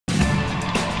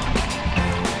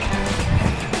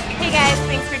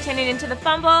tuning into the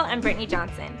Fumble. I'm Brittany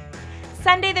Johnson.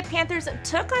 Sunday, the Panthers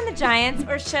took on the Giants,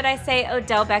 or should I say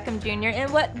Odell Beckham Jr., in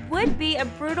what would be a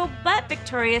brutal but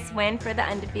victorious win for the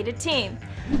undefeated team.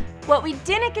 What we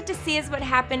didn't get to see is what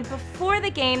happened before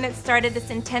the game that started this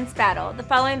intense battle. The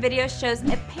following video shows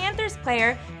a Panthers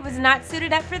player who was not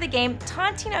suited up for the game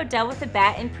taunting Odell with a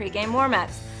bat in pregame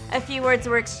warmups. A few words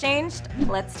were exchanged.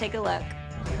 Let's take a look.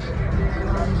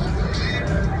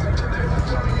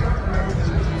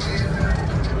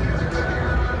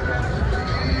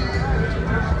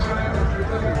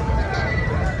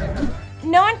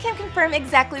 No one can confirm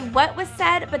exactly what was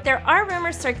said, but there are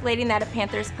rumors circulating that a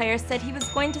Panthers player said he was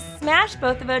going to smash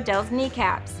both of Odell's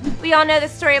kneecaps. We all know the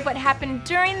story of what happened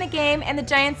during the game, and the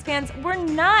Giants fans were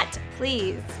not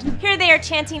pleased. Here they are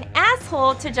chanting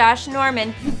 "asshole" to Josh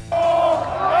Norman.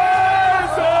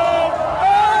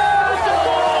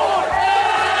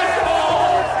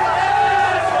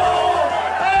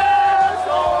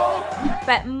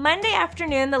 But Monday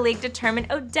afternoon, the league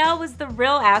determined Odell was the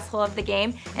real asshole of the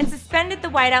game and suspended the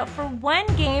wideout for 1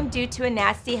 game due to a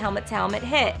nasty helmet-to-helmet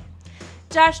hit.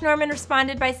 Josh Norman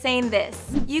responded by saying this: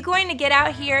 "You going to get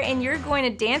out here and you're going to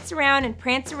dance around and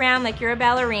prance around like you're a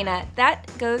ballerina. That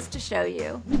goes to show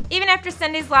you." Even after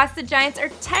Sunday's loss, the Giants are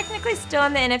technically still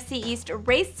in the NFC East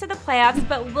race to the playoffs,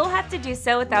 but will have to do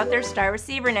so without their star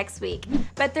receiver next week.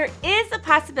 But there is a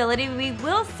possibility we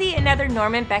will see another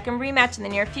Norman Beckham rematch in the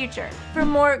near future. For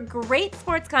more great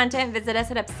sports content, visit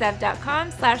us at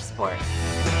upsev.com/sports.